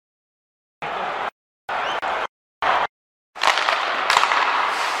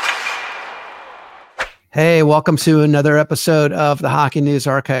Hey, welcome to another episode of the Hockey News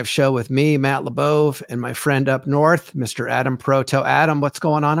Archive Show with me, Matt Labov, and my friend up north, Mr. Adam Proteau. Adam, what's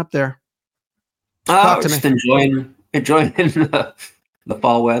going on up there? Talk to me. Just enjoying the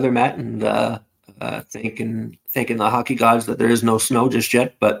fall weather, Matt, and thanking the hockey gods that there is no snow just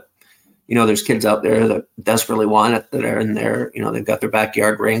yet. But there's kids out there that desperately want it, that are in there. They've got their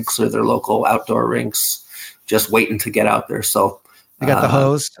backyard rinks or their local outdoor rinks, just waiting to get out there. So They got the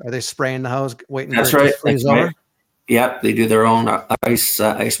hose. Are they spraying the hose, waiting that's for it right. to freeze That's over? right. Yep, they do their own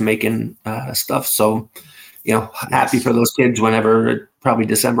ice making stuff. So happy for those kids whenever probably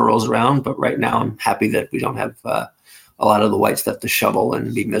December rolls around. But right now, I'm happy that we don't have a lot of the white stuff to shovel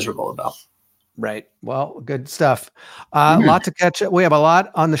and be miserable about. Right. Well, good stuff. A lot to catch up. We have a lot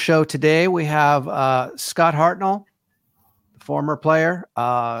on the show today. We have Scott Hartnell, former player,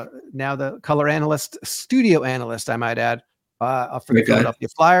 now the color analyst, studio analyst, I might add, for the Philadelphia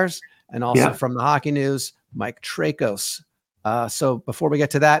Flyers, and also from the Hockey News, Mike Traikos. So before we get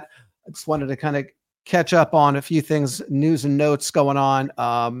to that, I just wanted to kind of catch up on a few things, news and notes going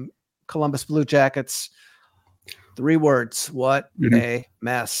on. Columbus Blue Jackets, 3 words. What a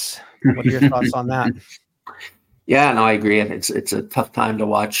mess. What are your thoughts on that? Yeah, no, I agree. It's a tough time to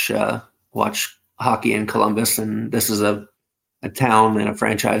watch hockey in Columbus, and this is a town and a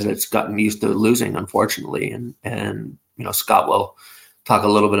franchise that's gotten used to losing, unfortunately. And Scott will talk a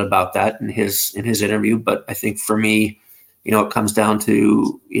little bit about that in his interview. But I think for me, it comes down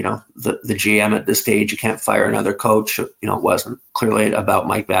to the GM at this stage. You can't fire another coach. It wasn't clearly about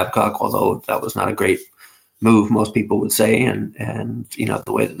Mike Babcock, although that was not a great move, most people would say. And the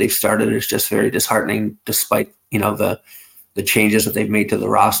way that they've started is just very disheartening, despite the changes that they've made to the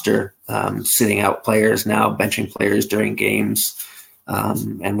roster, sitting out players now, benching players during games.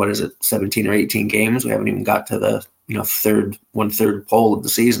 And what is it, 17 or 18 games? We haven't even got to the one-third pole of the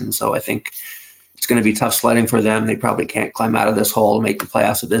season. So I think it's going to be tough sledding for them. They probably can't climb out of this hole and make the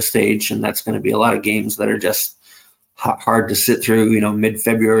playoffs at this stage. And that's going to be a lot of games that are just hard to sit through.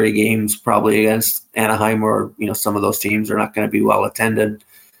 Mid-February games probably against Anaheim, or some of those teams are not going to be well attended.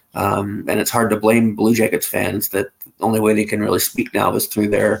 And it's hard to blame Blue Jackets fans that the only way they can really speak now is through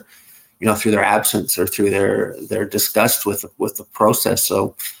their absence or through their disgust with the process.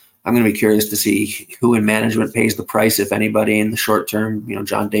 So I'm going to be curious to see who in management pays the price, if anybody, in the short term.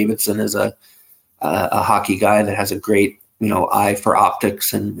 John Davidson is a hockey guy that has a great eye for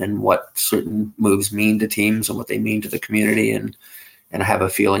optics and what certain moves mean to teams and what they mean to the community. And I have a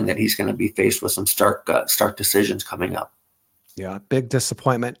feeling that he's going to be faced with some stark decisions coming up. Yeah, big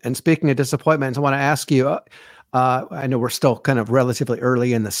disappointment. And speaking of disappointments, I want to ask you, I know we're still kind of relatively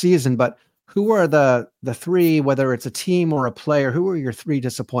early in the season, but who are the 3, whether it's a team or a player, who are your 3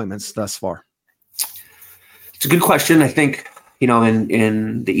 disappointments thus far? It's a good question. I think,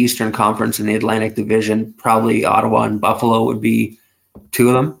 in the Eastern Conference and the Atlantic Division, probably Ottawa and Buffalo would be 2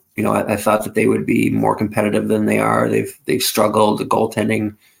 of them. I thought that they would be more competitive than they are. They've struggled. The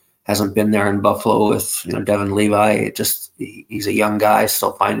goaltending hasn't been there in Buffalo with Devin Levi. He's a young guy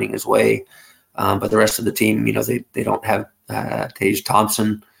still finding his way. But the rest of the team, they don't have Tage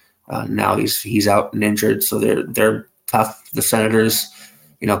Thompson. Now he's out and injured, so they're tough. The Senators,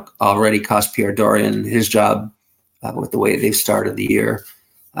 already cost Pierre Dorian his job with the way they've started the year.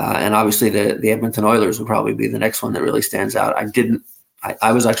 And obviously the Edmonton Oilers would probably be the next one that really stands out.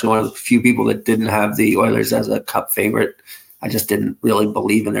 I was actually one of the few people that didn't have the Oilers as a cup favorite. I just didn't really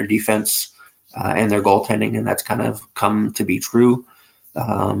believe in their defense and their goaltending, and that's kind of come to be true.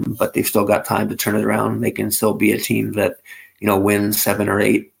 But they've still got time to turn it around. They can still be a team that, wins 7 or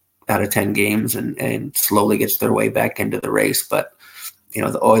 8 out of 10 games and slowly gets their way back into the race. But,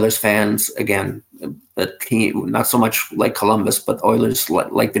 the Oilers fans, again, the team, not so much like Columbus, but Oilers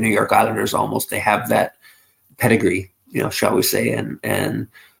like the New York Islanders almost, they have that pedigree, shall we say, and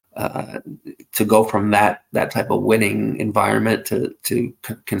to go from that type of winning environment to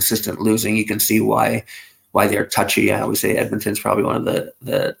consistent losing, you can see why they're touchy. I always say Edmonton's probably one of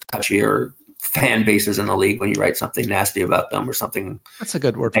the touchier fan bases in the league when you write something nasty about them or something. That's a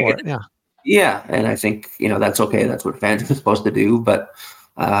good word for it. Yeah. Yeah. And I think, that's okay. That's what fans are supposed to do. But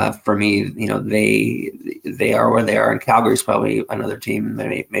for me, they are where they are. And Calgary's probably another team,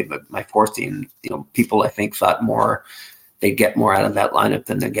 maybe my 4th team. People I think thought they'd get more out of that lineup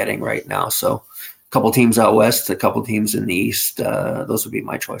than they're getting right now. So a couple teams out west, a couple teams in the east. Those would be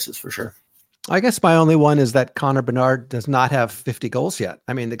my choices for sure. I guess my only one is that Connor Bedard does not have 50 goals yet.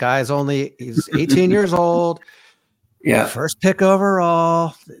 I mean, the guy he's 18 years old. Yeah. First pick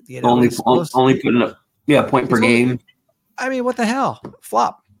overall. Only putting up, point per game. I mean, what the hell?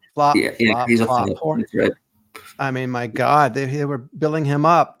 Flop. Yeah, he's a flop. That's right. I mean, my God, they were billing him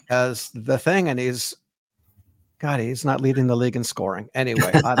up as the thing, and he's God, he's not leading the league in scoring.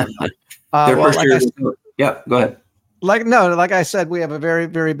 Anyway, I don't know. Yeah, go ahead. Like I said, we have a very,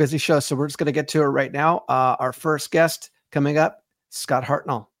 very busy show, so we're just going to get to it right now. Our first guest coming up, Scott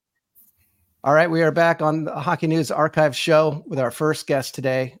Hartnell. All right, we are back on the Hockey News Archive show with our first guest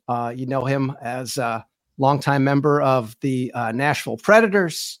today. You know him as a longtime member of the Nashville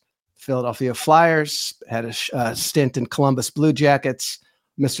Predators, Philadelphia Flyers, had a stint in Columbus Blue Jackets.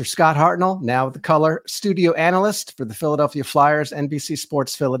 Mr. Scott Hartnell, now the color studio analyst for the Philadelphia Flyers, NBC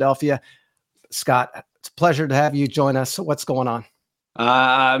Sports Philadelphia. Scott, it's a pleasure to have you join us. What's going on?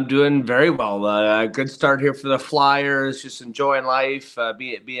 I'm doing very well. Good start here for the Flyers. Just enjoying life,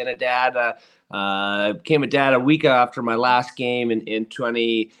 being a dad. Became a dad a week after my last game in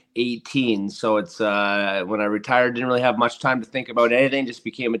 2018. So it's when I retired, didn't really have much time to think about anything. Just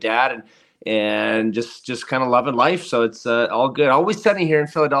became a dad and just kind of loving life. So it's all good. Always sunny here in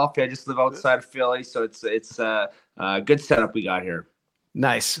Philadelphia. I just live outside of Philly, so it's a good setup we got here.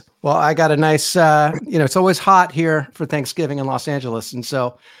 Nice. Well, I got a nice, it's always hot here for Thanksgiving in Los Angeles. And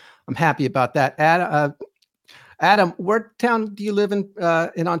so I'm happy about that. Adam, where town do you live in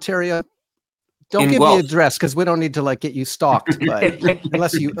Ontario? Don't give me the address because we don't need to get you stalked, but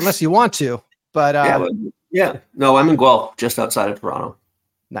unless you want to. But no, I'm in Guelph, just outside of Toronto.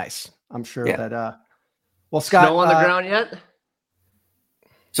 Nice. I'm sure that. Well, Scott, snow on the ground yet?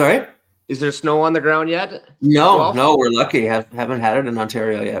 Sorry, is there snow on the ground yet? No, we're lucky. Haven't had it in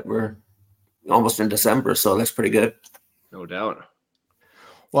Ontario yet. We're almost in December, so that's pretty good. No doubt.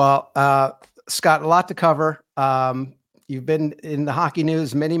 Well, Scott, a lot to cover. You've been in the hockey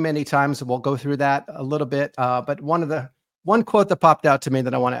news many, many times, and we'll go through that a little bit. But one quote that popped out to me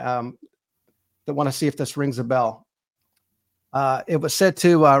that I want to see if this rings a bell. It was said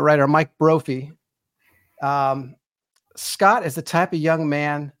to writer Mike Brophy. Scott is the type of young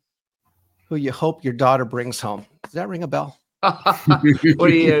man who you hope your daughter brings home. Does that ring a bell? What are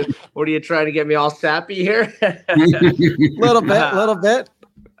you trying to get me all sappy here? Little bit.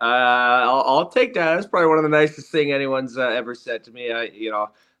 I'll take that. That's probably one of the nicest thing anyone's ever said to me.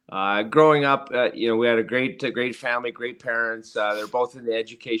 Growing up, we had a great family, great parents. They're both in the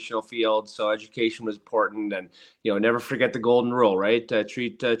educational field, so education was important. And never forget the golden rule, right?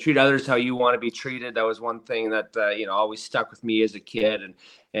 Treat others how you want to be treated. That was one thing that always stuck with me as a kid.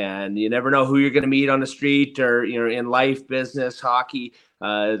 And you never know who you're going to meet on the street or in life, business, hockey.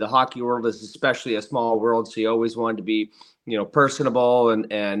 The hockey world is especially a small world, so you always wanted to be personable and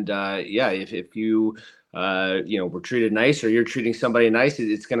if you were treated nice or you're treating somebody nice,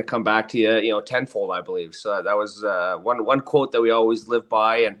 it's going to come back to you tenfold, I believe. So that was one quote that we always live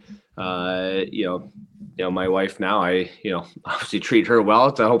by. And my wife now, I obviously treat her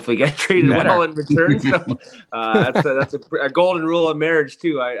well to hopefully get treated well in return. So that's a golden rule of marriage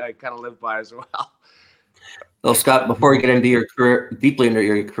too. I kind of live by as well. Well, Scott, before we get into your career, deeply into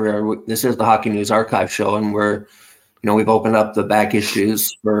your career, this is the Hockey News Archive show, and we've opened up the back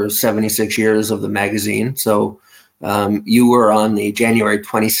issues for 76 years of the magazine. So you were on the January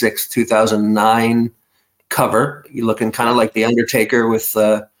 26, 2009 cover. You're looking kind of like the Undertaker with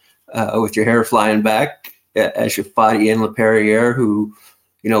your hair flying back as you fought Ian LaPerriere, who,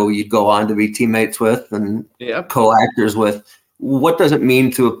 you'd go on to be teammates with and co-actors with. What does it mean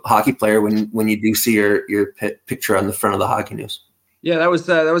to a hockey player when you do see your picture on the front of the Hockey News? Yeah, that was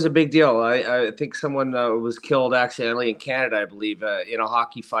a big deal. I think someone was killed accidentally in Canada, I believe, in a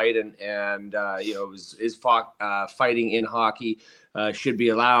hockey fight, and fighting in hockey should be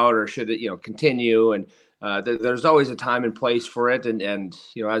allowed or should it continue? And there's always a time and place for it, and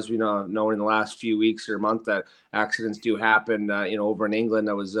as we know in the last few weeks or month that accidents do happen. Over in England,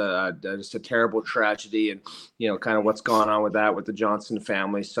 that was just a terrible tragedy, and kind of what's gone on with that with the Johnson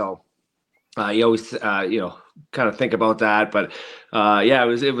family. So. You always, kind of think about that, but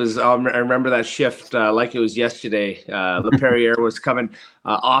it was. I remember that shift like it was yesterday. LaPerriere was coming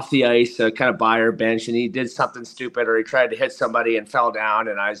off the ice, kind of by our bench, and he did something stupid, or he tried to hit somebody and fell down.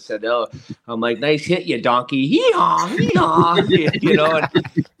 And I said, I'm like, nice hit, you donkey, hee-haw, hee-haw,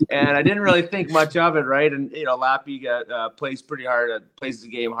 and I didn't really think much of it, right? And Lappy plays pretty hard, plays the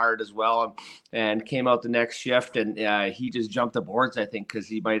game hard as well, and came out the next shift, and he just jumped the boards, I think, because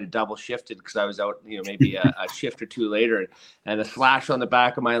he might have double shifted because I was out, maybe a shift or two later, and a slash on the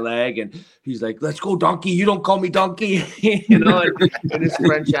back of my leg, and he's like, "Let's go, donkey! You don't call me donkey," in his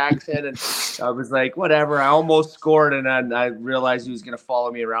French accent, and I was like, whatever. I almost scored, and then I realized he was going to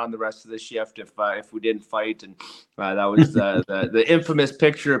follow me around the rest of the shift if we didn't fight. And that was the infamous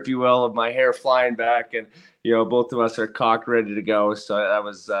picture, if you will, of my hair flying back, and both of us are cocked, ready to go. So that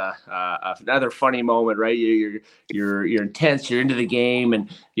was another funny moment, right? You're intense, you're into the game, and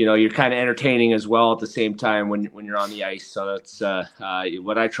you're kind of entertaining as well at the same time when you're on the ice. So that's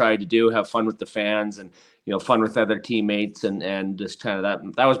what I tried to do: have fun with the fans and fun with other teammates, and just kind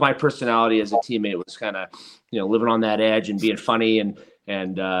of that was my personality as a teammate, was kind of living on that edge and being funny and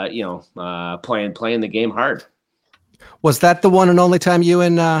playing the game hard. Was that the one and only time you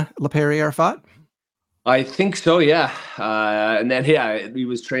and LaPerriere fought? I think so, yeah. And then he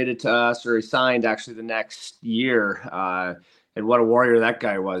was traded to us, or he signed actually the next year. And what a warrior that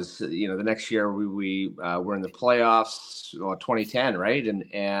guy was. The next year we were in the playoffs, 2010, right?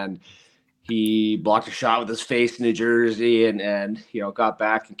 And he blocked a shot with his face in New Jersey, and got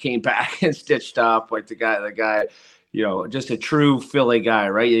back and came back and stitched up like the guy, just a true Philly guy,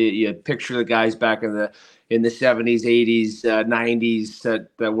 right? You picture the guys back in the 70s, 80s, 90s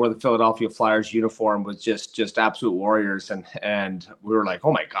that wore the Philadelphia Flyers uniform, was just absolute warriors. And we were like,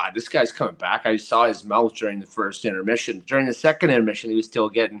 oh my God, this guy's coming back. I saw his mouth during the first intermission. During the second intermission, he was still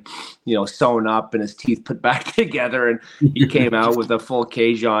getting, sewn up and his teeth put back together. And he came out with a full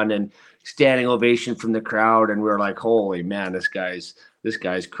cage on and standing ovation from the crowd. And we were like, holy man, this guy's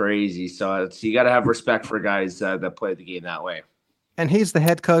crazy. So you got to have respect for guys that play the game that way. And he's the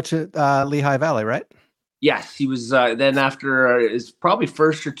head coach at Lehigh Valley, right? Yes, he was. Then after his probably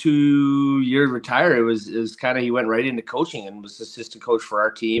first or 2 years retired, it was kind of, he went right into coaching and was assistant coach for our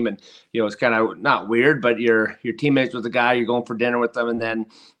team. And it's kind of not weird, but your teammates with the guy, you're going for dinner with them, and then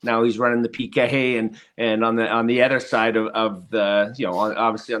now he's running the PK and on the other side of the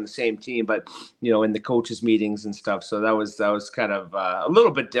obviously on the same team, but in the coaches meetings and stuff. So that was kind of a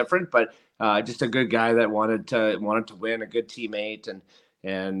little bit different, but just a good guy that wanted to win, a good teammate, and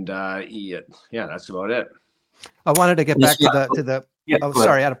that's about it. I wanted to get back to the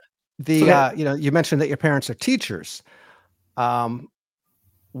sorry, Adam. You mentioned that your parents are teachers.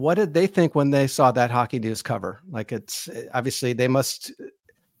 What did they think when they saw that Hockey News cover? Like, it's obviously, they must,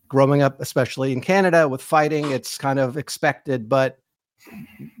 growing up, especially in Canada with fighting, it's kind of expected, but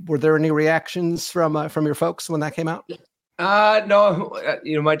were there any reactions from your folks when that came out? No,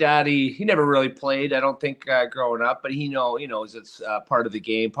 my dad, he never really played, I don't think, growing up, but he knows it's part of the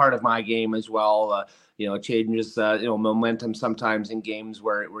game, part of my game as well. It changes, momentum sometimes in games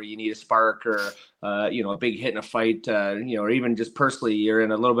where you need a spark or, a big hit in a fight, or even just personally, you're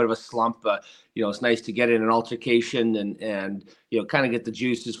in a little bit of a slump. It's nice to get in an altercation and kind of get the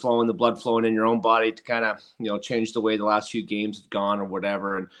juices flowing, the blood flowing in your own body to kind of, change the way the last few games have gone or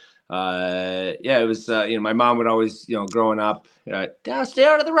whatever. And, it was, my mom would always, growing up, stay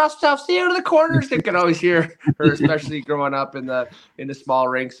out of the rough stuff, stay out of the corners. You could always hear her, especially growing up in the small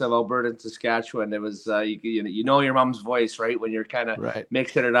rinks of Alberta and Saskatchewan. It was, your mom's voice, right? When you're kind of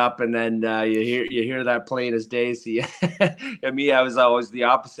mixing it up, and then you hear that plain as day. So and me, I was always the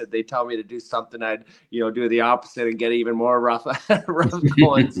opposite. They tell me to do something, I'd, do the opposite and get even more rough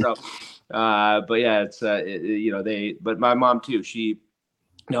going. So, but yeah, it's, but my mom too, she,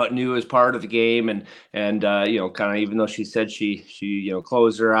 knew as part of the game, and kind of, even though she said she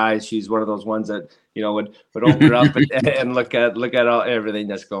closed her eyes, she's one of those ones that would open her up and look at everything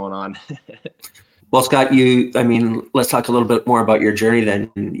that's going on. Well, Scott, let's talk a little bit more about your journey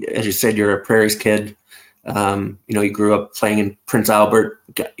then. As you said, you're a Prairie's kid. You grew up playing in Prince Albert,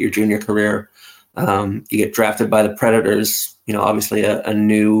 got your junior career. You get drafted by the Predators. Obviously a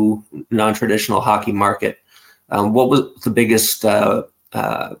new non-traditional hockey market. What was the biggest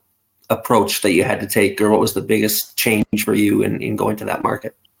approach that you had to take, or what was the biggest change for you in going to that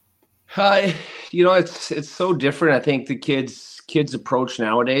market? It's so different. I think the kids approach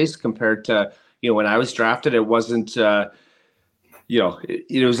nowadays compared to, when I was drafted, it wasn't,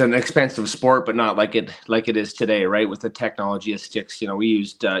 it was an expensive sport, but not like it is today, right? With the technology of sticks, we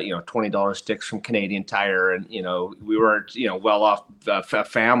used, $20 sticks from Canadian Tire, and, we weren't, well off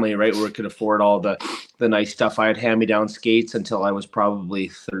family, right? Where we could afford all the nice stuff. I had hand-me-down skates until I was probably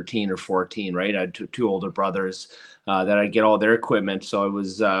 13 or 14, right? I had two older brothers that I'd get all their equipment. So it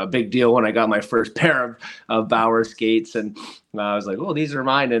was a big deal when I got my first pair of Bauer skates, and I was like, oh, these are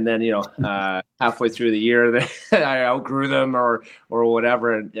mine. And then, halfway through the year, I outgrew them or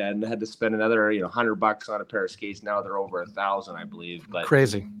whatever, and had to spend another, $100 on a pair of skates. Now they're over 1,000, I believe. But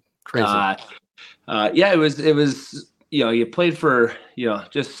crazy. It was, you played for,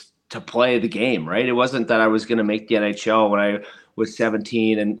 just to play the game, right? It wasn't that I was going to make the NHL when I was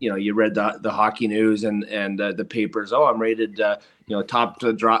 17, and you read the Hockey News and the papers. Oh, I'm rated top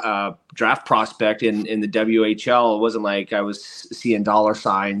draft prospect in the WHL. It wasn't like I was seeing dollar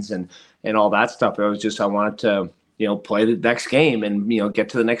signs and all that stuff. It was just I wanted to play the next game and get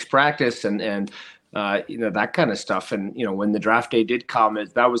to the next practice and that kind of stuff. And when the draft day did come,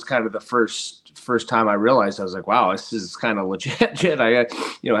 that was kind of the first time I realized. I was like, wow, this is kind of legit. I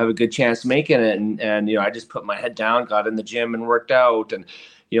have a good chance of making it. And I just put my head down, got in the gym and worked out. And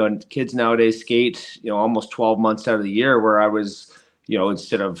and kids nowadays skate almost 12 months out of the year, where I was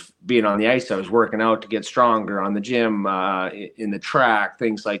instead of being on the ice, I was working out to get stronger on the gym, in the track,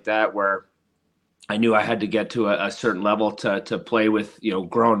 things like that, where I knew I had to get to a certain level to play with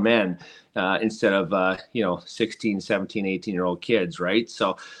grown men, instead of 16, 17, 18-year-old kids, right?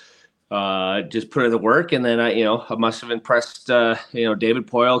 So just put in the work, and then I must have impressed David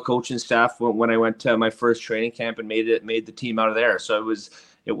Poyle, coaching staff, when I went to my first training camp and made the team out of there. So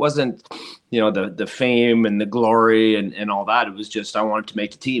it wasn't the fame and the glory and all that. It was just I wanted to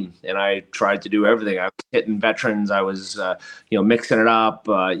make the team, and I tried to do everything. I was hitting veterans. I was mixing it up,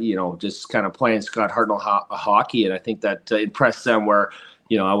 just kind of playing Scott Hartnell hockey, and I think that impressed them, where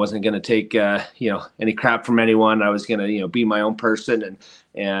I wasn't going to take any crap from anyone. I was going to be my own person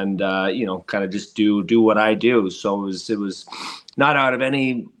and kind of just do what I do. So it was not out of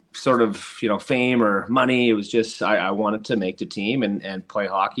any sort of fame or money. It was just I wanted to make the team and play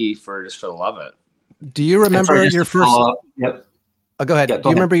hockey for the love of it. Do you remember your first? Yep. Oh, go ahead. Yeah, Do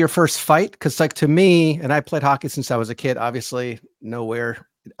you remember your first fight? Because to me, and I played hockey since I was a kid. Obviously, nowhere.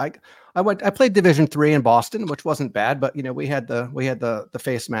 I played Division III in Boston, which wasn't bad, but we had the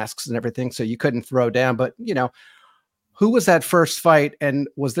face masks and everything, so you couldn't throw down. But who was that first fight, and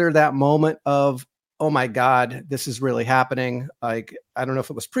was there that moment of, oh my God, this is really happening? Like, I don't know if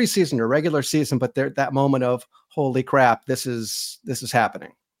it was preseason or regular season, but that moment of, holy crap, this is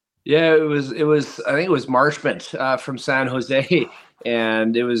happening. Yeah, it was. I think it was Marshman from San Jose,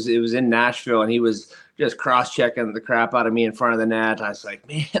 and it was in Nashville, and he was just cross-checking the crap out of me in front of the net. I was like,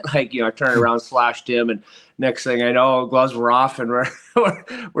 man, I turned around, slashed him, and next thing I know, gloves were off, and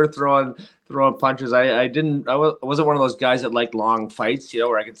we're throwing punches. I wasn't one of those guys that liked long fights,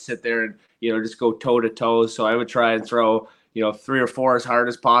 where I could sit there and just go toe to toe. So I would try and throw 3 or 4 as hard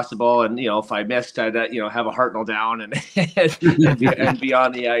as possible, and if I missed, I'd have a Hartnell down and be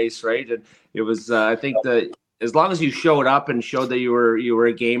on the ice, right? And it was I think that as long as you showed up and showed that you were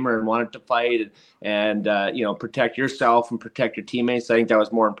a gamer and wanted to fight and protect yourself and protect your teammates, I think that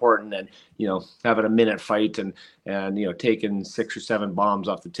was more important than having a minute fight and taking 6 or 7 bombs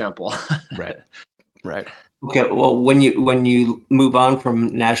off the temple. Right. Okay, well, when you move on from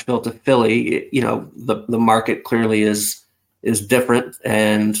Nashville to Philly, the market clearly is different,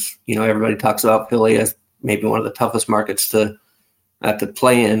 and everybody talks about Philly as maybe one of the toughest markets to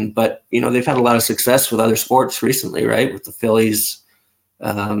play in. But they've had a lot of success with other sports recently, right? With the Phillies,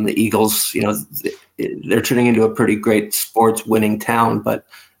 the Eagles. They're turning into a pretty great sports winning town. But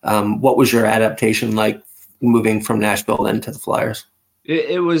what was your adaptation like moving from Nashville then to the Flyers?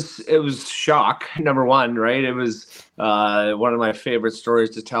 It was shock, number one, right? It was one of my favorite stories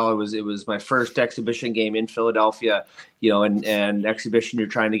to tell. It was my first exhibition game in Philadelphia, and exhibition, you're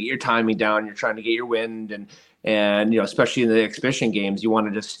trying to get your timing down, you're trying to get your wind, and especially in the exhibition games, you want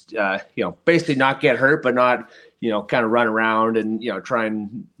to just basically not get hurt, but not kind of run around and try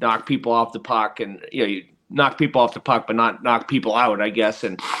and knock people off the puck, and you knock people off the puck, but not knock people out, I guess.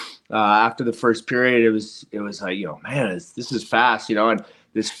 And after the first period, it was like, man, this is fast, and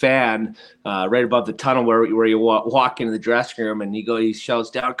this fan right above the tunnel where you walk into the dressing room, and he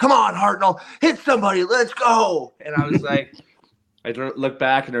shouts down, "Come on, Hartnell, hit somebody, let's go!" And I was like, I look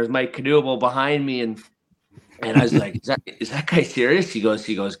back, and there's Mike Knuble behind me, and I was like, is that guy serious? He goes,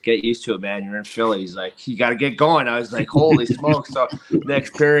 get used to it, man. You're in Philly. He's like, you got to get going. I was like, holy smokes. So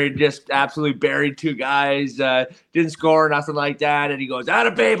next period, just absolutely buried 2 guys. Didn't score, nothing like that. And he goes,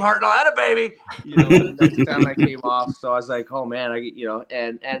 atta babe, Hartnell, atta baby. The next time I came off. So I was like, oh man,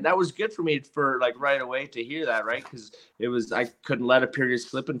 and that was good for me for like right away to hear that, right? Because I couldn't let a period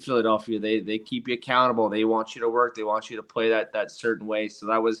slip in Philadelphia. They keep you accountable. They want you to work. They want you to play that certain way. So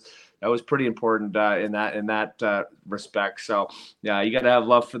that was pretty important in that respect. So yeah, you got to have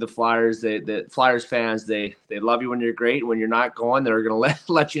love for the Flyers. The Flyers fans, they love you when you're great. When you're not going, they're going to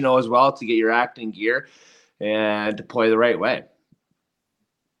let you know as well to get your act in gear and to play the right way.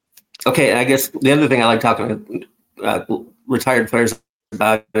 Okay, I guess the other thing I like talking to retired players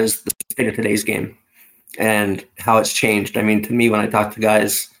about is the state of today's game and how it's changed. I mean, to me, when I talk to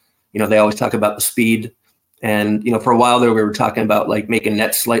guys, they always talk about the speed. And, for a while there, we were talking about like making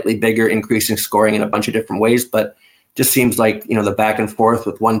nets slightly bigger, increasing scoring in a bunch of different ways. But just seems like, the back and forth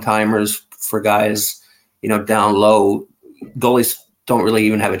with one-timers for guys, down low, goalies don't really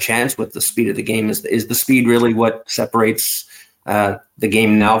even have a chance with the speed of the game. Is the speed really what separates the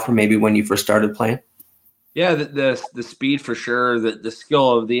game now from maybe when you first started playing? Yeah, the speed for sure. The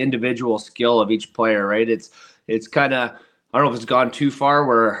skill of the individual skill of each player, right? It's kind of, I don't know if it's gone too far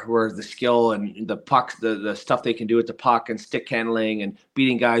where the skill and the puck, the stuff they can do with the puck and stick handling and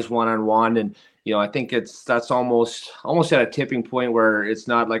beating guys one-on-one. And, I think that's almost at a tipping point where it's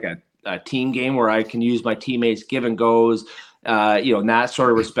not like a team game where I can use my teammates give and goes, in that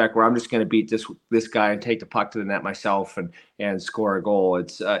sort of respect where I'm just going to beat this guy and take the puck to the net myself and score a goal.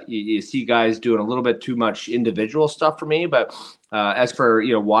 It's you see guys doing a little bit too much individual stuff for me, but as for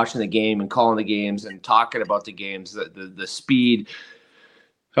watching the game and calling the games and talking about the games, the speed,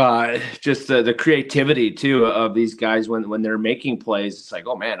 just the creativity too of these guys when they're making plays, it's like,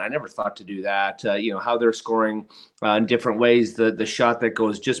 oh man, I never thought to do that. How they're scoring in different ways. The shot that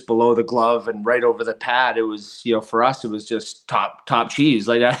goes just below the glove and right over the pad. It was, for us, it was just top cheese.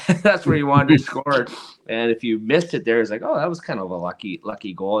 Like that's where you wanted to score. And if you missed it there, it's like, oh, that was kind of a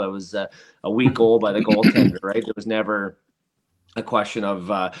lucky goal. That was a weak goal by the goaltender, right? It was never a question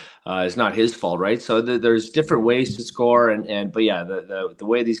of it's not his fault, right? So there's different ways to score, but yeah, the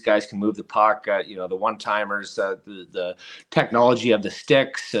way these guys can move the puck, the one-timers, the technology of the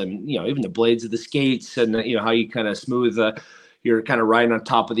sticks, and even the blades of the skates, and how you kind of smooth. You're kind of riding on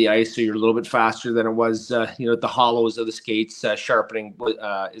top of the ice, so you're a little bit faster than it was. The hollows of the skates sharpening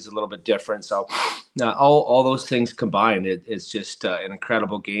is a little bit different. So all those things combined, it's just an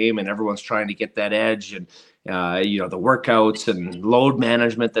incredible game, and everyone's trying to get that edge and. The workouts and load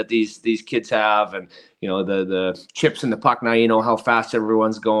management that these kids have, and the chips in the puck. Now you know how fast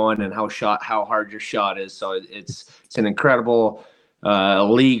everyone's going and how hard your shot is. So it's an incredible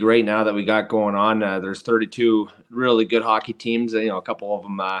league right now that we got going on. There's 32 really good hockey teams. A couple of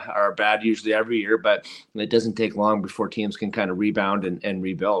them are bad usually every year, but it doesn't take long before teams can kind of rebound and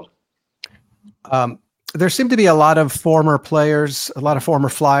rebuild. There seem to be a lot of former players, a lot of former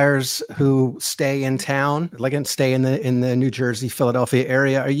Flyers who stay in town, stay in the New Jersey, Philadelphia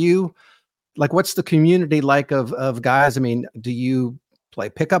area. Are you what's the community like of guys? I mean, do you play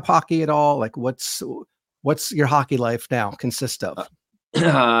pickup hockey at all? Like what's your hockey life now consist of?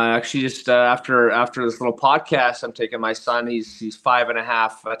 Actually, just after this little podcast, I'm taking my son. He's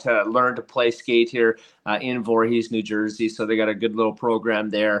 5.5 to learn to play skate here in Voorhees, New Jersey. So they got a good little program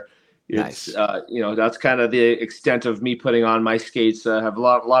there. It's, nice. That's kind of the extent of me putting on my skates. I have a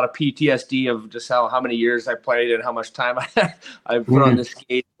lot of PTSD of just how many years I played and how much time I put on the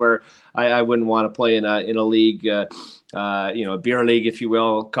skate, where I wouldn't want to play in a league, a beer league, if you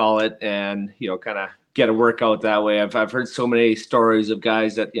will, call it, and kind of get a workout that way. I've heard so many stories of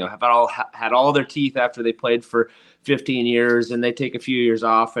guys that have had all their teeth after they played for 15 years, and they take a few years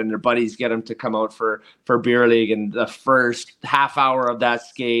off, and their buddies get them to come out for beer league, and the first half hour of that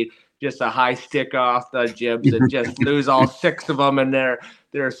skate, just a high stick off the jibs and just lose all 6 of them. And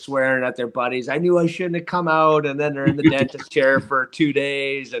they're swearing at their buddies. I knew I shouldn't have come out. And then they're in the dentist chair for 2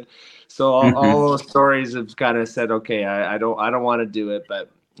 days. And so all those stories have kind of said, okay, I don't want to do it,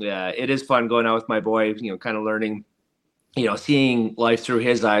 but yeah, it is fun going out with my boy, kind of learning, seeing life through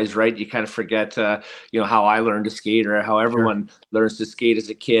his eyes, right? You kind of forget, how I learned to skate, or how everyone learns to skate as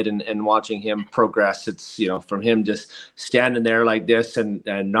a kid, and watching him progress. It's, from him just standing there like this and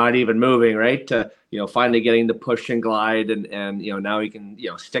not even moving, right? To, finally getting to push and glide, and now he can,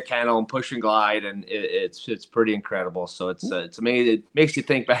 stick handle and push and glide. And it's pretty incredible. So it's amazing. It makes you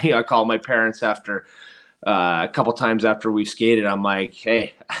think back. I call my parents after, a couple times after we've skated. I'm like,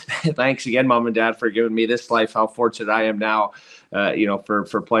 hey, thanks again, Mom and Dad, for giving me this life. How fortunate I am now,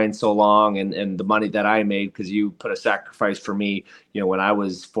 for playing so long, and the money that I made, because you put a sacrifice for me, when I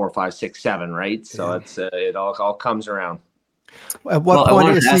was 4, 5, 6, 7, right? So it's it all comes around. At what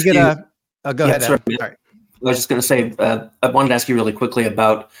point is he gonna? Go ahead. Sorry. I was just going to say, I wanted to ask you really quickly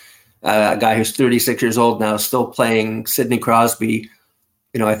about a guy who's 36 years old now, still playing, Sidney Crosby.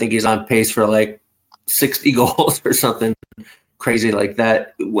 I think he's on pace for 60 goals or something crazy like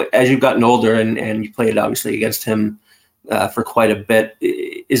that. As you've gotten older and you played obviously against him for quite a bit,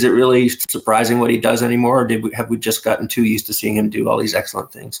 is it really surprising what he does anymore, or have we just gotten too used to seeing him do all these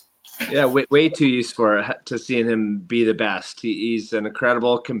excellent things? Yeah, way too used to seeing him be the best. He's an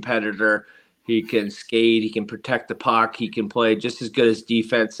incredible competitor. He can skate, he can protect the puck, he can play just as good as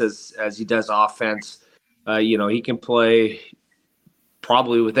defense as he does offense. He can play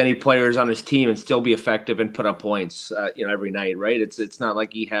probably with any players on his team and still be effective and put up points, every night, right? It's not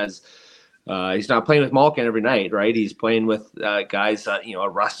like he has, he's not playing with Malkin every night, right? He's playing with guys,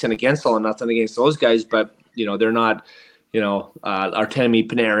 Rustin against all and nothing against those guys, but they're not, Artemi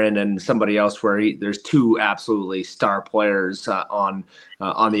Panarin and somebody else where there's two absolutely star players on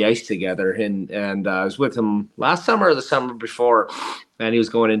the ice together. And I was with him last summer or the summer before, and he was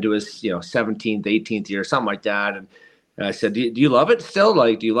going into his 17th, 18th year, something like that. And I said, do you love it still?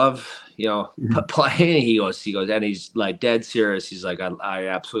 Like, do you love playing? He goes, and he's like dead serious. He's like, I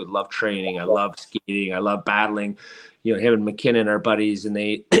absolutely love training. I love skating. I love battling. Him and McKinnon are buddies, and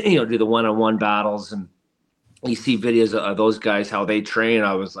they do the one-on-one battles. And you see videos of those guys, how they train.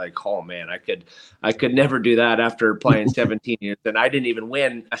 I was like, oh man, I could never do that after playing 17 years. And I didn't even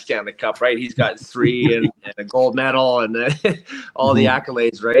win a Stanley Cup, right? He's got 3 and a gold medal and all the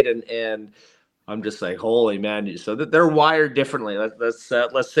accolades, right? And I'm just like, holy man. So they're wired differently. Let's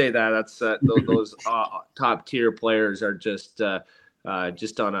say that that's those top tier players are just on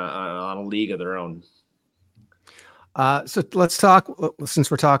a league of their own. So let's talk, since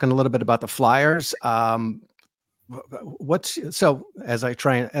we're talking a little bit about the Flyers. As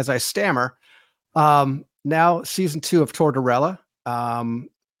I stammer, now season 2 of Tortorella,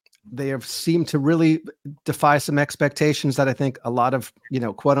 they have seemed to really defy some expectations that I think a lot of,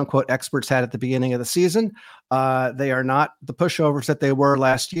 quote unquote experts had at the beginning of the season. They are not the pushovers that they were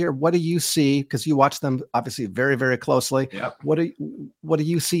last year. What do you see? Because you watch them obviously very, very closely. Yeah. What do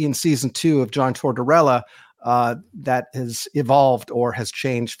you see in season 2 of John Tortorella that has evolved or has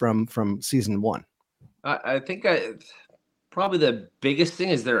changed from season 1? I think probably the biggest thing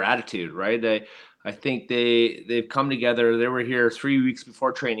is their attitude, right? I think they've come together. They were here 3 weeks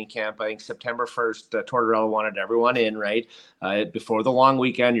before training camp. I think September 1st, Tortorella wanted everyone in, right? Before the long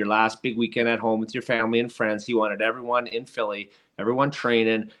weekend, your last big weekend at home with your family and friends. He wanted everyone in Philly, everyone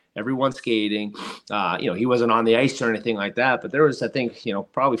training, everyone skating. He wasn't on the ice or anything like that, but there was, I think,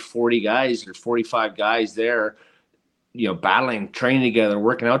 probably 40 guys or 45 guys there, battling, training together,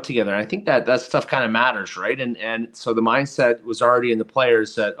 working out together. And I think that stuff kind of matters, right? And so the mindset was already in the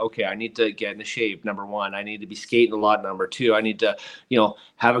players that, okay, I need to get into shape. Number 1, I need to be skating a lot. Number 2, I need to,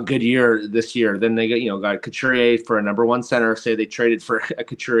 have a good year this year. Then they got Couturier for a number 1 center. Say they traded for a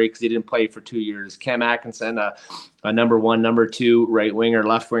Couturier because he didn't play for 2 years. Cam Atkinson, a number 1, number 2, right winger,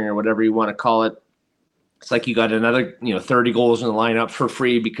 left winger, whatever you want to call it. It's like you got another, 30 goals in the lineup for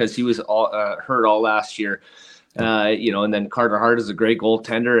free because he was hurt all last year. And then Carter Hart is a great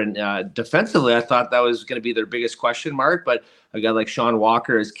goaltender. And defensively, I thought that was going to be their biggest question mark. But a guy like Sean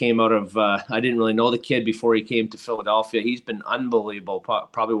Walker has came out of, I didn't really know the kid before he came to Philadelphia. He's been unbelievable,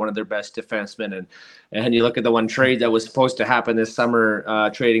 probably one of their best defensemen. And you look at the one trade that was supposed to happen this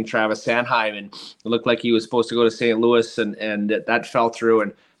summer, trading Travis Sanheim, and it looked like he was supposed to go to St. Louis, and that fell through.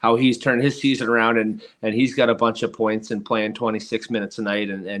 And how he's turned his season around, and he's got a bunch of points and playing 26 minutes a night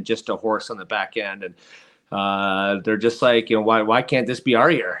and just a horse on the back end. And they're just like, why can't this be our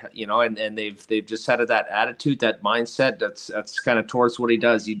year? And they've just had that attitude, that mindset that's kind of towards what he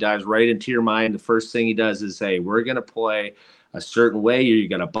does. He dives right into your mind. The first thing he does is say, we're going to play a certain way. You're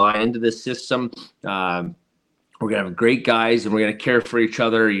going to buy into this system. We're going to have great guys, and we're going to care for each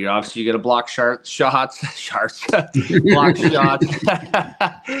other. You're going to block shots, block shots.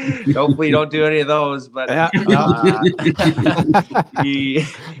 Hopefully you don't do any of those, but you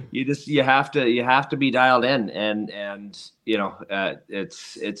have to be dialed in, and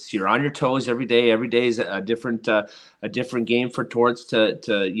it's you're on your toes every day. Every day is a different game for Torts to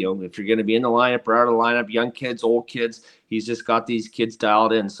if you're going to be in the lineup or out of the lineup, young kids, old kids. He's just got these kids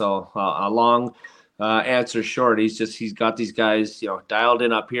dialed in. So along. Answer short, he's got these guys, dialed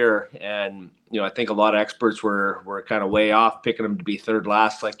in up here, and I think a lot of experts were kind of way off picking him to be third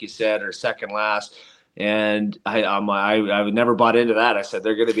last, like you said, or second last, and I never bought into that. I said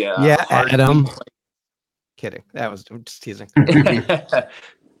they're going to be Adam. Kidding, that was just teasing.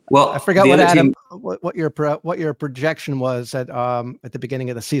 Well, I forgot what Adam, what your projection was at the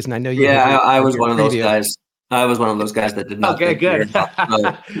beginning of the season. I know you. Yeah, I was one of those guys. I was one of those guys that did not. Okay, good.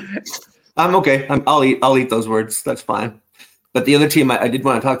 I'm okay. I'll eat those words. That's fine. But the other team I did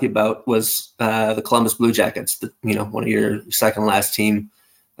want to talk to you about was the Columbus Blue Jackets. One of your second last team.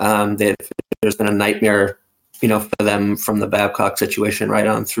 There's been a nightmare, for them from the Babcock situation right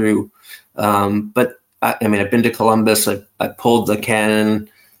on through. But I've been to Columbus. I pulled the cannon.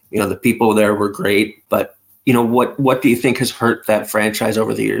 The people there were great. But what do you think has hurt that franchise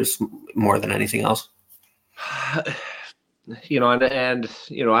over the years more than anything else? I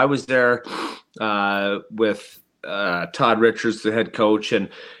was there with Todd Richards, the head coach, and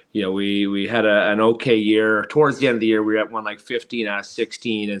we had an okay year. Towards the end of the year, we won like 15 out of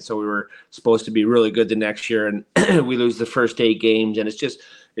 16, and so we were supposed to be really good the next year, and we lose the first 8 games, and it's just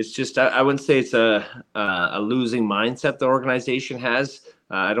I wouldn't say it's a losing mindset the organization has.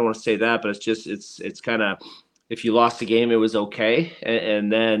 I don't want to say that, but it's kind of if you lost the game, it was okay.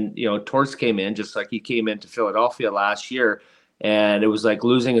 And then, Torts came in just like he came into Philadelphia last year. And it was like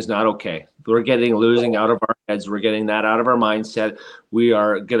losing is not okay. We're getting losing out of our heads. We're getting that out of our mindset. We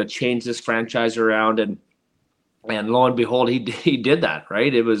are going to change this franchise around. And lo and behold, he did that,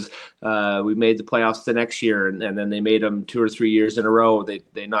 right? It was we made the playoffs the next year, and then they made them 2 or 3 years in a row.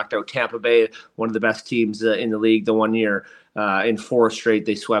 They knocked out Tampa Bay, one of the best teams in the league, the one year. In 4 straight,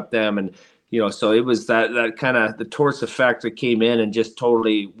 they swept them, and so it was that kind of the Torts effect that came in and just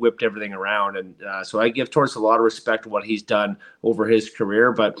totally whipped everything around. And so I give Torts a lot of respect for what he's done over his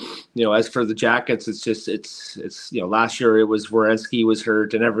career. But as for the Jackets, it's last year it was Werenski was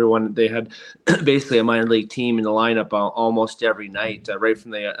hurt, and everyone, they had basically a minor league team in the lineup almost every night right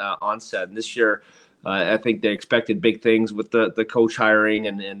from the onset. And this year, I think they expected big things with the coach hiring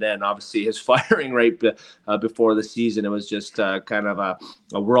and then obviously his firing right before the season. It was just kind of a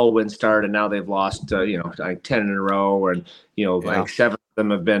whirlwind start, and now they've lost like 10 in a row, and like 7 of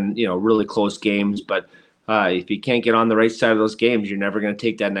them have been really close games. But if you can't get on the right side of those games, you're never going to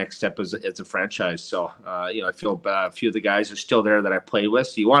take that next step as a franchise. So I feel a few of the guys are still there that I played with.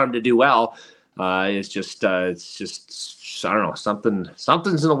 So you want them to do well. It's just I don't know,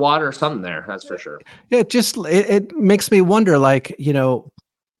 something's in the water or something there. That's for sure. Yeah, it makes me wonder, like,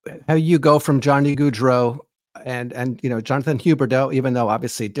 how you go from Johnny Gaudreau and Jonathan Huberdeau, even though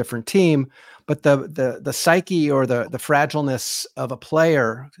obviously different team, but the psyche or the fragileness of a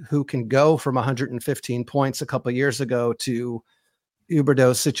player who can go from 115 points a couple of years ago to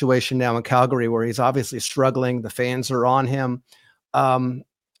Huberdeau's situation now in Calgary, where he's obviously struggling. The fans are on him.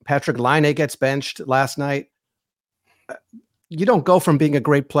 Patrick Laine gets benched last night. You don't go from being a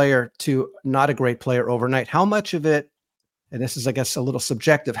great player to not a great player overnight. How much of it, and this is, I guess, a little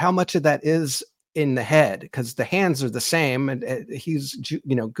subjective, how much of that is in the head? Because the hands are the same, and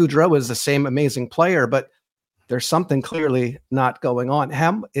Gaudreau is the same amazing player, but there's something clearly not going on.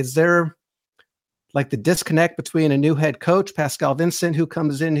 Is there like the disconnect between a new head coach, Pascal Vincent, who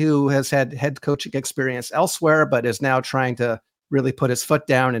comes in, who has had head coaching experience elsewhere, but is now trying to really put his foot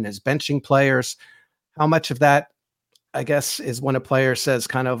down and is benching players? How much of that, I guess, is when a player says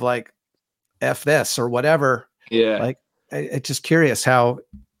kind of like F this or whatever? Yeah. Like, it's just curious how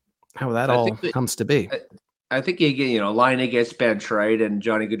that all comes to be. I think Laine gets benched, right? And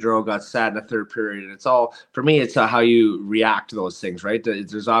Johnny Gaudreau got sat in the third period. And it's all, for me, it's how you react to those things, right?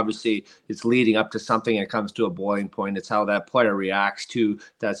 There's obviously, it's leading up to something and it comes to a boiling point. It's how that player reacts to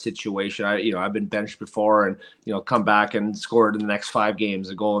that situation. I've been benched before and, come back and scored in the next 5 games,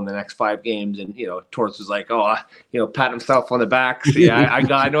 a goal in the next 5 games. And, Torts was like, pat himself on the back. See, I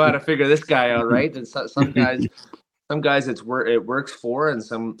know how to figure this guy out, right? And some guys it works for, and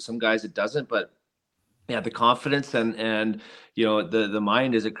some guys it doesn't. But yeah, the confidence and the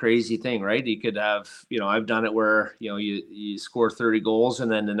mind is a crazy thing, right? You could have, I've done it where, you score 30 goals and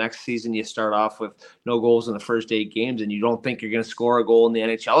then the next season you start off with no goals in the first 8 games and you don't think you're going to score a goal in the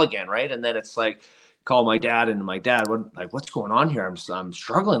NHL again, right? And then it's like, call my dad, and my dad, what's going on here? I'm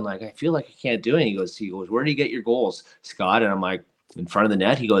struggling. Like, I feel like I can't do it. He goes, where do you get your goals, Scott? And I'm like, in front of the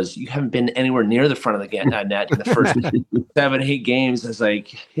net. He goes, you haven't been anywhere near the front of the net in the first 7-8 games. I was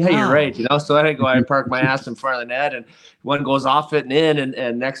like, yeah, you're right. So then I park my ass in front of the net and one goes off it and in,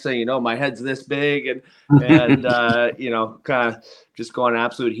 and next thing you know, my head's this big and kind of just going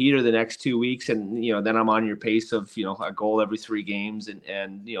absolute heater the next 2 weeks. And, then I'm on your pace of, a goal every 3 games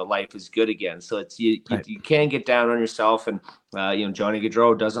and life is good again. So it's, you can get down on yourself. And, Johnny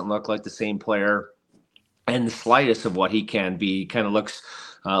Gaudreau doesn't look like the same player and the slightest of what he can be. He kind of looks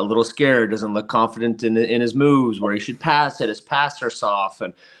a little scared, doesn't look confident in his moves where he should pass it. His passes are soft.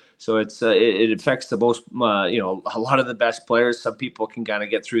 And so it affects the most, a lot of the best players. Some people can kind of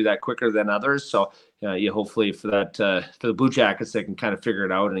get through that quicker than others. So you hopefully for the Blue Jackets, they can kind of figure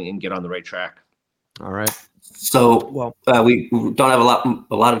it out and get on the right track. All right. So we don't have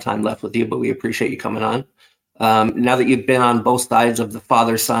a lot of time left with you, but we appreciate you coming on. Now that you've been on both sides of the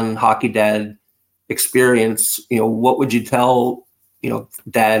father-son hockey dad experience, what would you tell,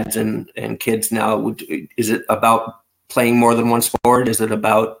 dads and kids now? Is it about playing more than one sport? Is it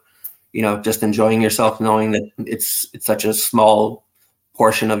about, just enjoying yourself, knowing that it's such a small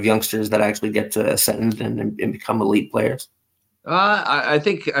portion of youngsters that actually get to ascend and become elite players? I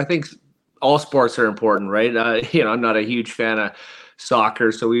think all sports are important, right? I'm not a huge fan of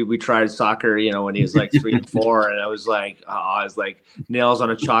soccer, so we tried soccer, when he was like 3 and 4, and I was like nails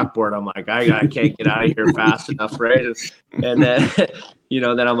on a chalkboard. I'm like, I can't get out of here fast enough, right? And then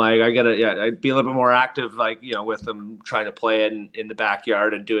then I'm like, I'd be a little bit more active, with them trying to play in the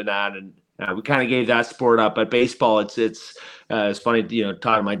backyard and doing that, and we kind of gave that sport up. But baseball, it's funny, talking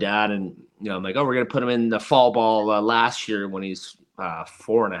to my dad, and I'm like, oh, we're gonna put him in the fall ball last year when he's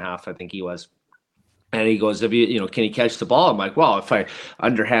 4.5, I think he was. And he goes, can he catch the ball? I'm like, well, if I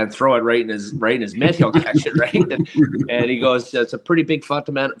underhand throw it right in his mitt, he'll catch it, right? And he goes, it's a pretty big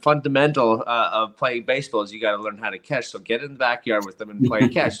fundamental of playing baseball is you got to learn how to catch. So get in the backyard with them and play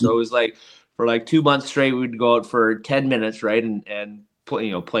catch. So it was like for like 2 months straight, we'd go out for 10 minutes, right, and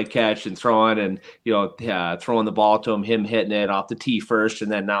play catch and throwing, and throwing the ball to him hitting it off the tee first,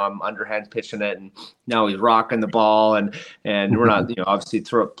 and then now I'm underhand pitching it, and now he's rocking the ball, and we're not obviously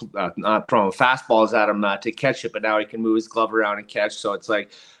not throwing fastballs at him to catch it, but now he can move his glove around and catch. So it's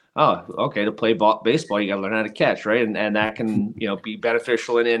like, oh, okay, to play baseball, you got to learn how to catch, right? And that can be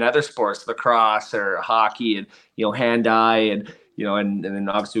beneficial in other sports, lacrosse or hockey, and hand-eye, and and then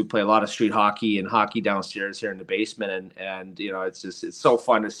obviously we play a lot of street hockey and hockey downstairs here in the basement. And it's so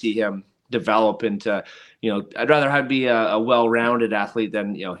fun to see him develop into, I'd rather have be a well-rounded athlete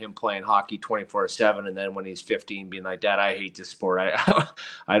than, him playing hockey 24/7. And then when he's 15 being like, Dad, I hate this sport.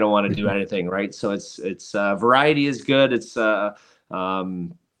 I don't want to do anything. Right. So it's variety is good. It's,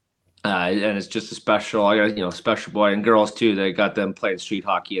 and it's just a special, I got, special boy and girls too. They got them playing street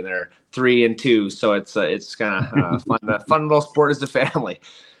hockey and they're 3 and 2. So it's kind of fun. Fun little sport as a family.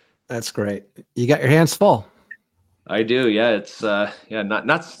 That's great. You got your hands full. I do. Yeah. It's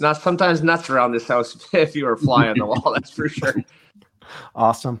not sometimes nuts around this house if you were a fly on the wall. That's for sure.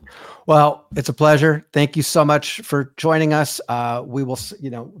 Awesome. Well, it's a pleasure. Thank you so much for joining us. We will,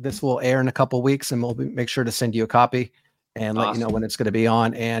 this will air in a couple of weeks, and we'll make sure to send you a copy and let you know when it's going to be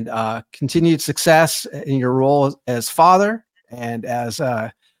on. And continued success in your role as father and as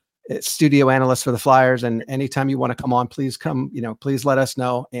studio analyst for the Flyers. And anytime you want to come on, please come. Please let us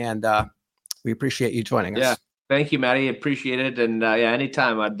know. And we appreciate you joining us. Yeah, thank you, Matty. Appreciate it. And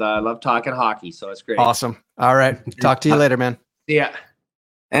anytime. I'd love talking hockey. So it's great. Awesome. All right. Talk to you later, man. Yeah.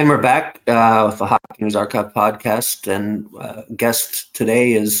 And we're back with the Hockey News Archive podcast. And guest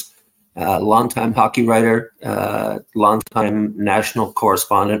today is longtime hockey writer, longtime national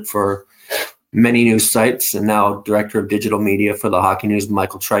correspondent for many news sites, and now director of digital media for the Hockey News,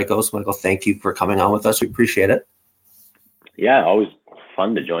 Michael Traikos. Michael, thank you for coming on with us. We appreciate it. Yeah, always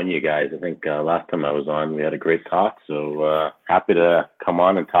fun to join you guys. I think last time I was on, we had a great talk. So happy to come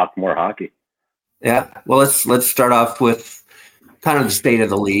on and talk more hockey. Yeah, well, let's start off with kind of the state of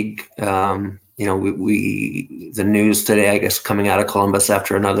the league. The news today, I guess, coming out of Columbus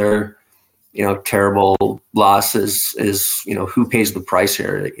after another terrible loss is who pays the price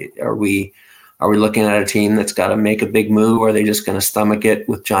here? Are we looking at a team that's got to make a big move, or are they just going to stomach it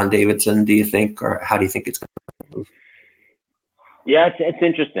with John Davidson, do you think, or how do you think it's going to move? Yeah, it's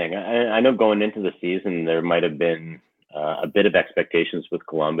interesting. I know going into the season, there might have been a bit of expectations with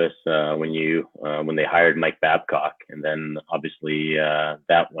Columbus when they hired Mike Babcock, and then obviously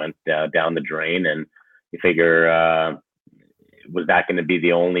that went down the drain, and you figure, was that going to be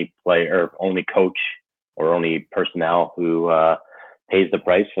the only player, or only coach, or only personnel who pays the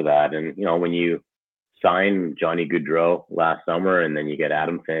price for that? And when you sign Johnny Gaudreau last summer, and then you get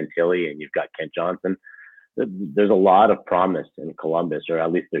Adam Fantilli, and you've got Kent Johnson, there's a lot of promise in Columbus, or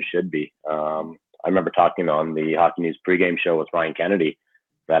at least there should be. I remember talking on the Hockey News pregame show with Ryan Kennedy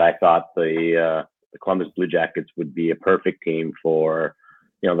that I thought the Columbus Blue Jackets would be a perfect team for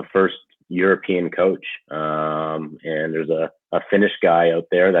the first European coach. And there's a Finnish guy out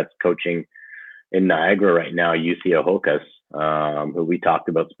there that's coaching in Niagara right now, Jussi Ahokas, who we talked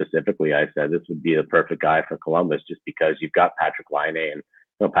about specifically. I said this would be the perfect guy for Columbus, just because you've got Patrick Laine,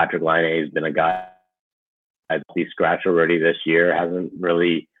 and Patrick Laine has been a guy at the scratch already this year, hasn't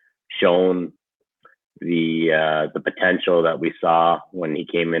really shown the potential that we saw when he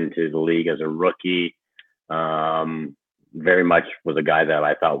came into the league as a rookie. Very much was a guy that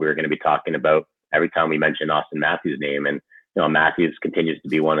I thought we were going to be talking about every time we mentioned Austin Matthews' name. And, Matthews continues to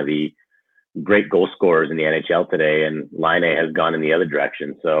be one of the great goal scorers in the NHL today, and Laine has gone in the other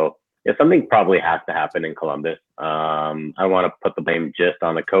direction. So something probably has to happen in Columbus. I don't want to put the blame just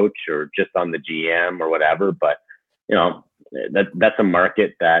on the coach or just on the GM or whatever, but, that's a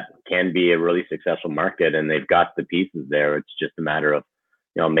market that can be a really successful market, and they've got the pieces there. It's just a matter of,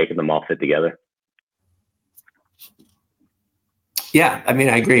 making them all fit together. Yeah, I mean,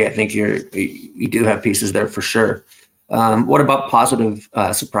 I agree. I think you do have pieces there for sure. What about positive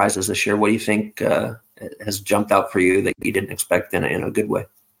surprises this year? What do you think has jumped out for you that you didn't expect in a good way?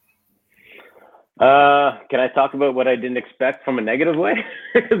 Can I talk about what I didn't expect from a negative way?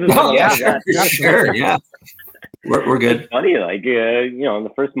 Yeah, sure. Yeah. We're good. It's funny, like in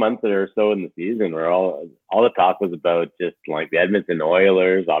the first month or so in the season, where all the talk was about just like the Edmonton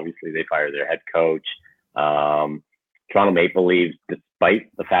Oilers. Obviously, they fired their head coach. Toronto Maple Leafs, despite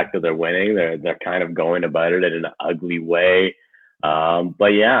the fact that they're winning, they're kind of going about it in an ugly way.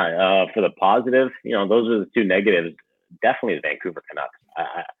 But yeah, for the positive, those are the two negatives. Definitely the Vancouver Canucks.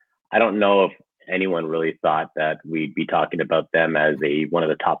 I don't know if anyone really thought that we'd be talking about them as one of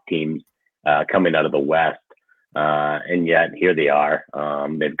the top teams coming out of the West. And yet here they are.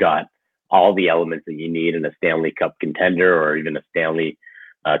 They've got all the elements that you need in a Stanley Cup contender or even a Stanley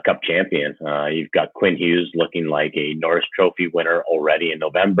Cup champion. You've got Quinn Hughes looking like a Norris Trophy winner already in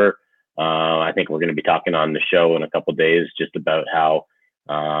November. I think we're going to be talking on the show in a couple of days just about how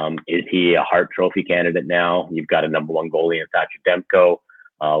is he a Hart Trophy candidate now? You've got a number one goalie in Thatcher Demko.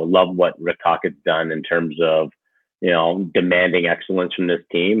 Love what Rick Tocchet's done in terms of demanding excellence from this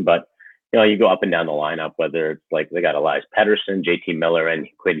team, but you go up and down the lineup, whether it's like they got Elias Pettersson, JT Miller, and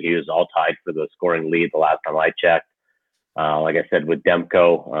Quinn Hughes all tied for the scoring lead the last time I checked. Like I said, with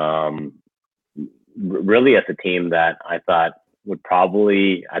Demko, really it's a team that I thought would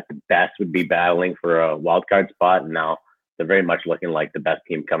probably at the best would be battling for a wild card spot. And now they're very much looking like the best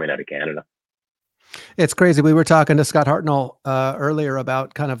team coming out of Canada. It's crazy. We were talking to Scott Hartnell earlier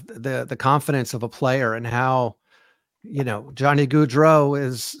about kind of the confidence of a player and how, Johnny Gaudreau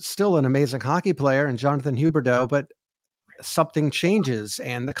is still an amazing hockey player and Jonathan Huberdeau, but something changes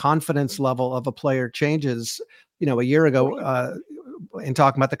and the confidence level of a player changes. A year ago, in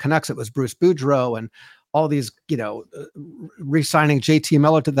talking about the Canucks, it was Bruce Boudreau and all these, re-signing JT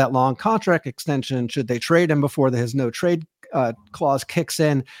Miller to that long contract extension. Should they trade him before his no trade clause kicks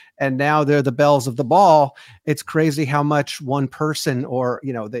in? And now they're the bells of the ball. It's crazy how much one person or,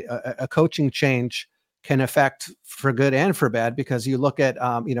 a coaching change can affect for good and for bad, because you look at,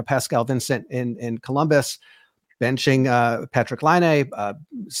 Pascal Vincent in Columbus, benching Patrick Laine,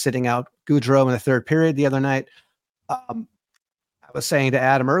 sitting out Gaudreau in the third period the other night. I was saying to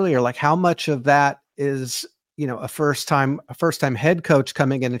Adam earlier, like how much of that is, a first time head coach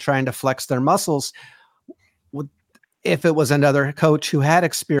coming in and trying to flex their muscles. If it was another coach who had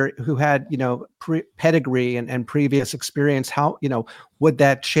experience, who had, pedigree and previous experience, how, would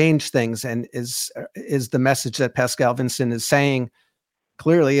that change things? And is the message that Pascal Vincent is saying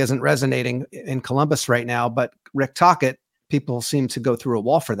clearly isn't resonating in Columbus right now, but Rick Tocchet, people seem to go through a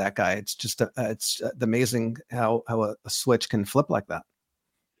wall for that guy. It's just it's amazing how a switch can flip like that.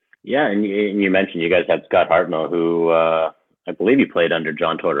 Yeah, and you mentioned you guys had Scott Hartnell, who I believe he played under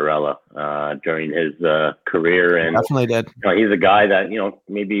John Tortorella during his career, and definitely did. He's a guy that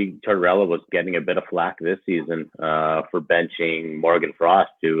maybe Tortorella was getting a bit of flack this season for benching Morgan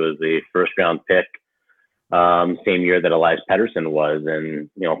Frost, who was a first round pick same year that Elias Pettersson was, and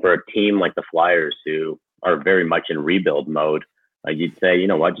for a team like the Flyers who are very much in rebuild mode, you'd say,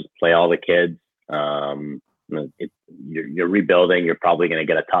 just play all the kids. You're rebuilding. You're probably going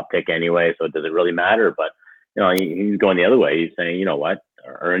to get a top pick anyway, so it doesn't really matter. But he's going the other way. He's saying,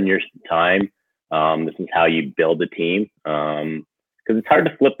 earn your time. This is how you build a team. Because it's hard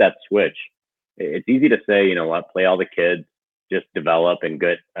to flip that switch. It's easy to say, play all the kids, just develop and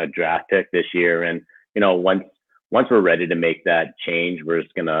get a draft pick this year. And once we're ready to make that change, we're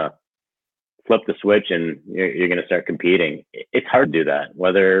just gonna flip the switch and you're going to start competing. It's hard to do that.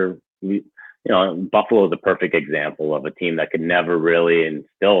 Whether Buffalo is a perfect example of a team that could never really, and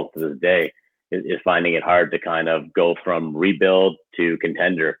still to this day, is finding it hard to kind of go from rebuild to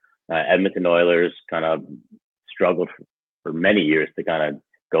contender. Edmonton Oilers kind of struggled for many years to kind of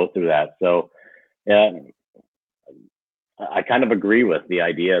go through that. So, yeah, I kind of agree with the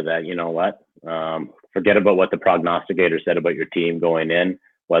idea that, forget about what the prognosticator said about your team going in,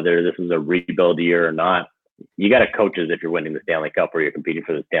 whether this is a rebuild year or not. You got to coach as if you're winning the Stanley Cup or you're competing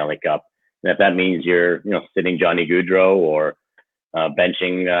for the Stanley Cup. And if that means you're, sitting Johnny Gaudreau or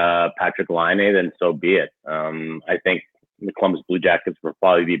benching Patrick Laine, then so be it. I think the Columbus Blue Jackets will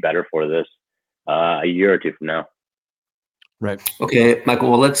probably be better for this a year or two from now. Right. Okay,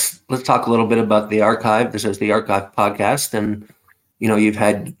 Michael. Well, let's talk a little bit about the archive. This is the Archive podcast, and you've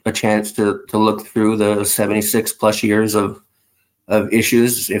had a chance to look through the 76 plus years of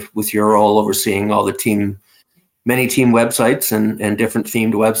issues, with your role overseeing all the many team websites and different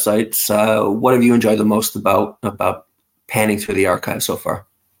themed websites. What have you enjoyed the most about panning through the archive so far?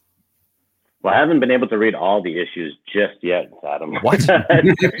 Well, I haven't been able to read all the issues just yet, Adam. What? It's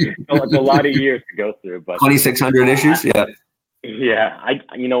a lot of years to go through, but 2,600 issues. Yeah. Yeah. I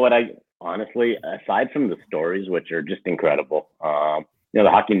honestly, aside from the stories, which are just incredible, the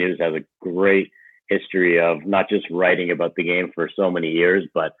Hockey News has a great history of not just writing about the game for so many years,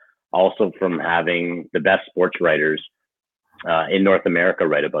 but also from having the best sports writers in North America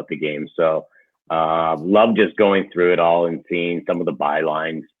write about the game. So love just going through it all and seeing some of the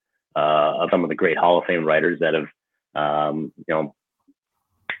bylines of some of the great Hall of Fame writers that have,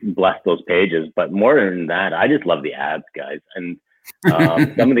 blessed those pages. But more than that, I just love the ads, guys. And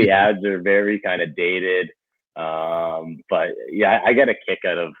some of the ads are very kind of dated. But yeah, I get a kick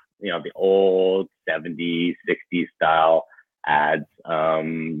out of, the old 70s, 60s style ads.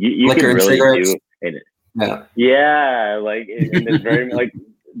 You can really do it. Yeah. Like, and it's very like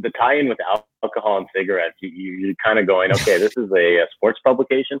the tie-in with alcohol and cigarettes, you're kind of going, okay, this is a sports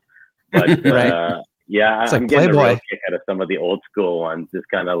publication, but right. Yeah, it's I'm like getting Playboy. a real kick out of some of the old school ones. Just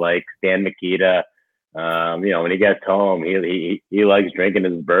kind of like Stan Mikita. When he gets home, he likes drinking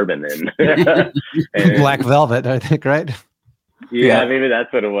his bourbon and Black Velvet, I think, right? Yeah, maybe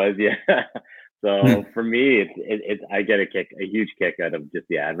that's what it was. Yeah. So for me, it's I get a huge kick out of just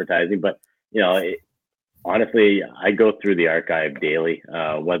the advertising. But honestly, I go through the archive daily,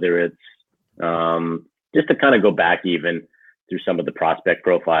 whether it's just to kind of go back even through some of the prospect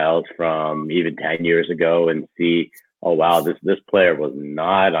profiles from even 10 years ago and see, oh, wow, this player was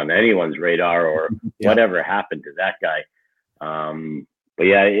not on anyone's radar or whatever happened to that guy. But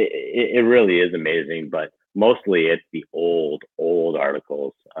yeah, it really is amazing. But mostly it's the old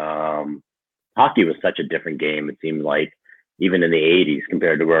articles. Hockey was such a different game. It seemed like even in the 80s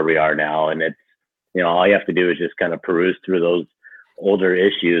compared to where we are now. And it's, all you have to do is just kind of peruse through those older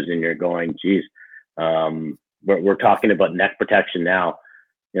issues and you're going, geez, we're talking about neck protection now.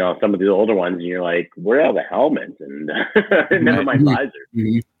 Some of the older ones, and you're like, where are the helmets? And never mind visor.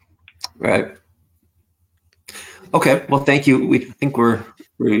 Mm-hmm. Right. Okay. Well, thank you. We think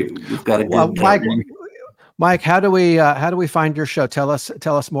we've got a good. Mike, how do we find your show? Tell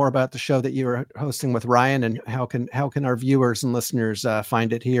us more about the show that you were hosting with Ryan, and how can our viewers and listeners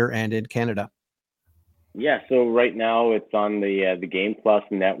find it here and in Canada? Yeah, so right now it's on the Game Plus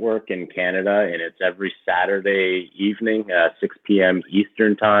network in Canada, and it's every Saturday evening, 6 p.m.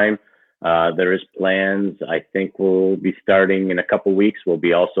 Eastern time. There is plans. I think we'll be starting in a couple weeks. We'll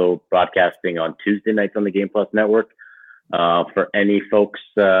be also broadcasting on Tuesday nights on the Game Plus network. For any folks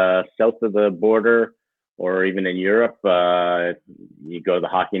south of the border or even in Europe, you go to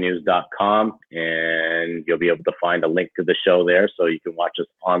thehockeynews.com and you'll be able to find a link to the show there, so you can watch us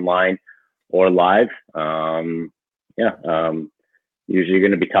online or live. Usually you're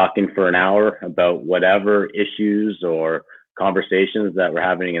going to be talking for an hour about whatever issues or conversations that we're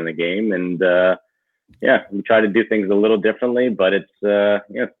having in the game. And we try to do things a little differently, but it's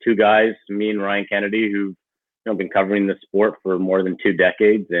two guys, me and Ryan Kennedy, who've been covering the sport for more than 2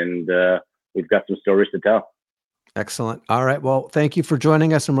 decades, and we've got some stories to tell. Excellent. All right. Well, thank you for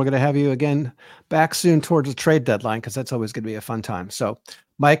joining us, and we're going to have you again back soon towards the trade deadline, because that's always going to be a fun time. So,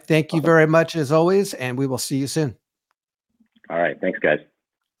 Mike, thank you very much as always, and we will see you soon. All right. Thanks, guys.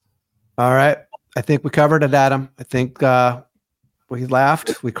 All right. I think we covered it, Adam. I think we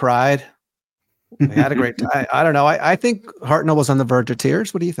laughed, we cried, we had a great time. I don't know. I think Hartnell was on the verge of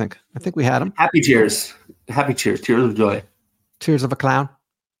tears. What do you think? I think we had him. Happy tears. Tears of joy. Tears of a clown.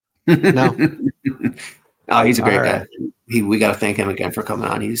 No. Oh, he's a great guy. We got to thank him again for coming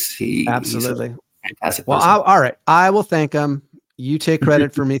on. He's absolutely he's a fantastic. Well, all right. I will thank him. You take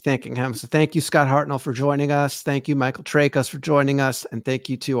credit for me thanking him. So thank you, Scott Hartnell, for joining us. Thank you, Michael Traikos, for joining us. And thank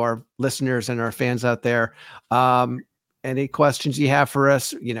you to our listeners and our fans out there. Any questions you have for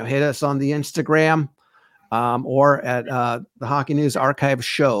us, hit us on the Instagram or at the Hockey News Archive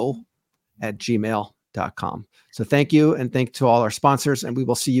Show at gmail.com. So thank you. And thank you to all our sponsors. And we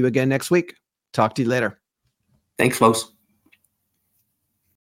will see you again next week. Talk to you later. Thanks, folks.